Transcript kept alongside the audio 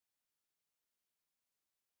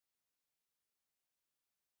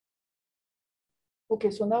Okay,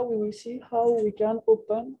 so now we will see how we can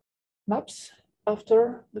open maps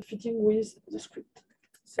after the fitting with the script.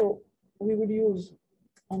 So we will use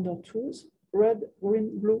under tools, red,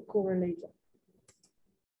 green, blue correlator.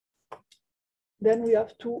 Then we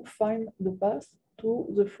have to find the path to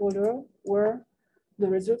the folder where the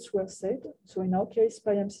results were saved. So in our case,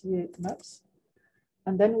 PyMCA maps.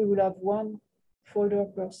 And then we will have one folder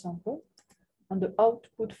per sample. And the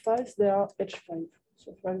output files, they are H5.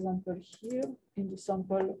 So for example, here in the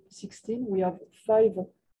sample 16, we have 5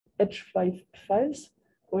 H5 files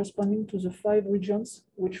corresponding to the 5 regions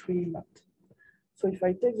which we mapped. So if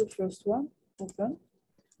I take the first one, open,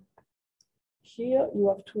 here you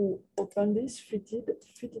have to open this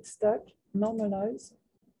fitted stack, normalize,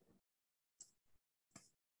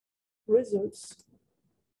 results,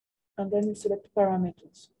 and then you select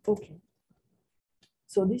parameters. Okay.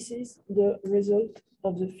 So this is the result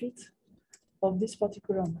of the fit of this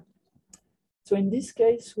particular map. So in this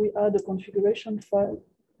case, we add a configuration file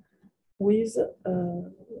with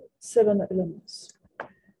 7 elements.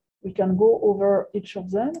 We can go over each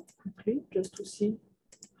of them quickly just to see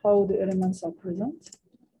how the elements are present.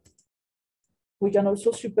 We can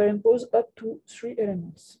also superimpose up to 3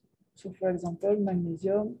 elements. So for example,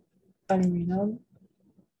 magnesium, aluminum,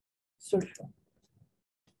 sulfur.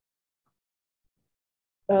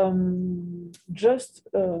 Just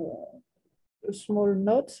a small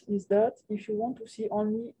note is that if you want to see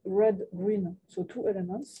only red, green, so 2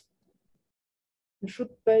 elements, you should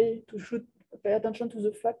pay attention to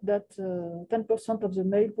the fact that 10% of the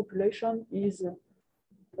male population is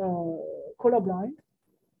colorblind,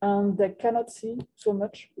 and they cannot see so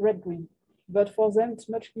much red-green. But for them, it's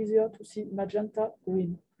much easier to see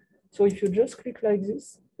magenta-green. So if you just click like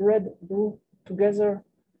this, red, blue together,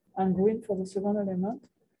 and green for the second element,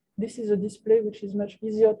 this is a display which is much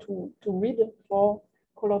easier to read for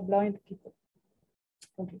colorblind people.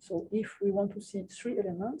 Okay, so if we want to see 3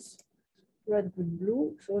 elements, red, green,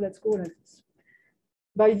 blue, so let's go like this.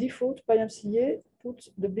 By default, PyMCA puts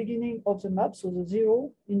the beginning of the map, so the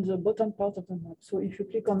 0, in the bottom part of the map. So if you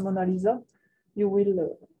click on Mona Lisa, you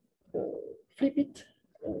will flip it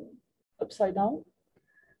upside down,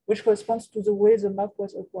 which corresponds to the way the map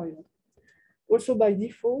was acquired. Also, by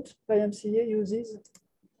default, PyMCA uses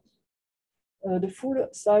the full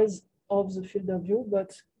size of the field of view,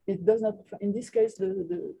 but it does not, in this case,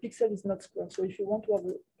 the pixel is not square. So if you want to have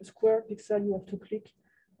a square pixel, you have to click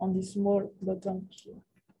on this small button here.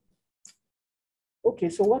 Okay,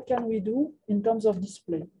 so what can we do in terms of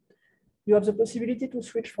display? You have the possibility to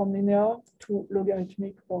switch from linear to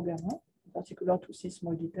logarithmic or gamma, in particular to see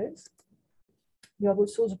small details. You have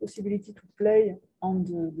also the possibility to play on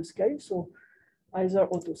the scale. So either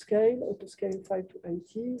auto scale 5 to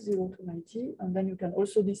 80, 0 to 90, and then you can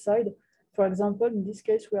also decide, for example, in this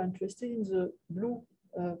case, we are interested in the blue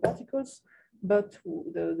particles, but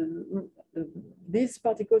these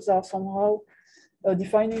particles are somehow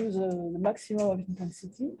defining the maximum of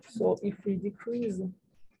intensity. So if we decrease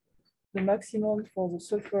the maximum for the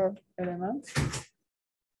sulfur element,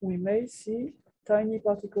 we may see tiny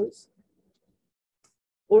particles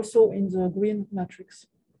also in the green matrix.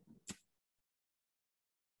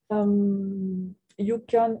 You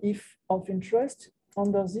can, if of interest,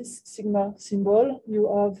 under this sigma symbol, you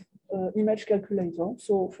have image calculator.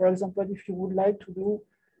 So for example, if you would like to do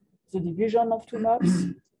the division of 2 maps,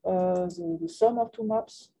 the sum of 2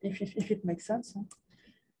 maps, if it makes sense.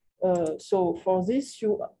 So for this,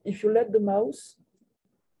 if you let the mouse,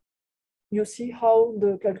 you see how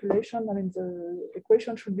the calculation, I mean, the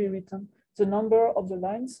equation should be written. The number of the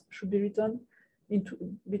lines should be written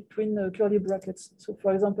between curly brackets. So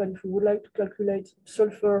for example, if you would like to calculate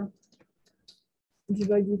sulfur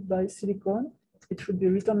divided by silicon, it should be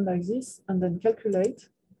written like this, and then calculate,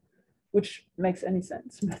 which makes any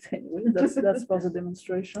sense, but anyway, that's for the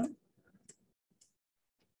demonstration.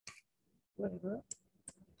 Whatever.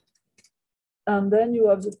 And then you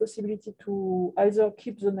have the possibility to either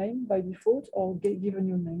keep the name by default or give a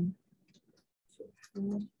new name. So if you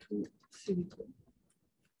want to silicon,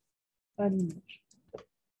 add image.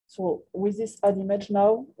 So with this add image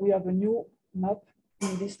now, we have a new map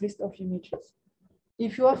in this list of images.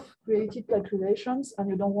 If you have created calculations and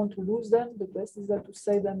you don't want to lose them, the best is that to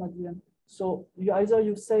save them at the end. So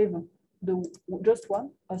you save just one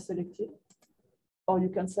as selected, or you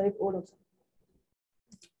can save all of them.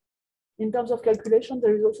 In terms of calculation,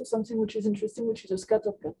 there is also something which is interesting, which is a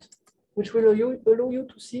scatter plot, which will allow you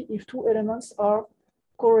to see if 2 elements are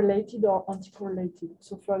correlated or anti-correlated.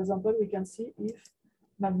 So for example, we can see if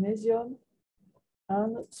magnesium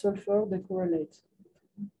and sulfur, they correlate.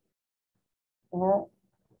 Or,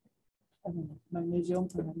 I don't know, magnesium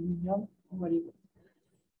and aluminum, or whatever.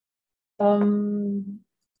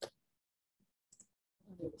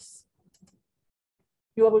 Yes.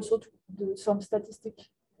 You have also some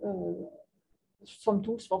some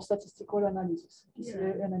tools for statistical analysis,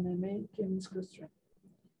 PCA, NMMA, k-means clustering.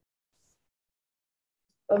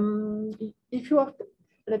 If you have,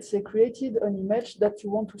 let's say, created an image that you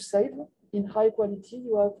want to save in high quality,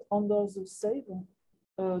 you have under the save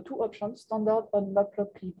two options, standard and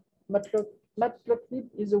matplotlib. Matplotlib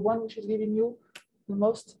is the one which is giving you the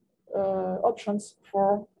most options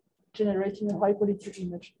for generating a high quality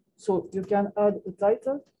image. So you can add a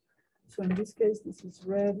title. So in this case, this is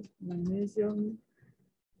red magnesium.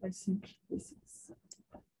 I think this is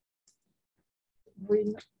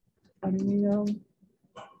green aluminum,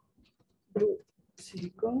 blue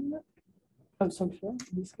silicon, sulfur in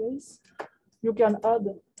this case. You can add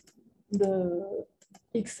the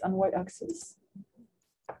X and Y axis.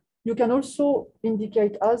 You can also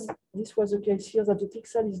indicate, as this was the case here, that the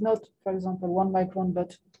pixel is not, for example, 1 micron,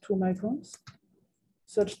 but 2 microns,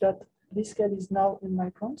 such that this scale is now in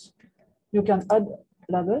microns. You can add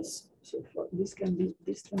labels. So for this can be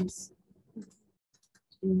distance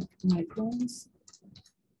in microns.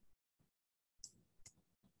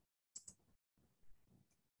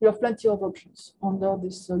 You have plenty of options under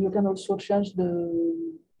this. So you can also change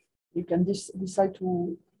you can decide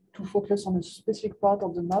to focus on a specific part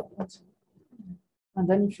of the map. And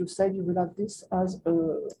then if you save, you will have this as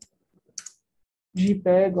a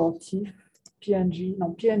JPEG or TIFF, PNG,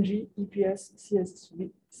 no, PNG, EPS,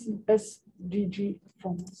 CSVG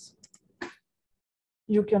formats.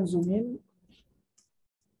 You can zoom in,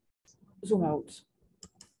 zoom out.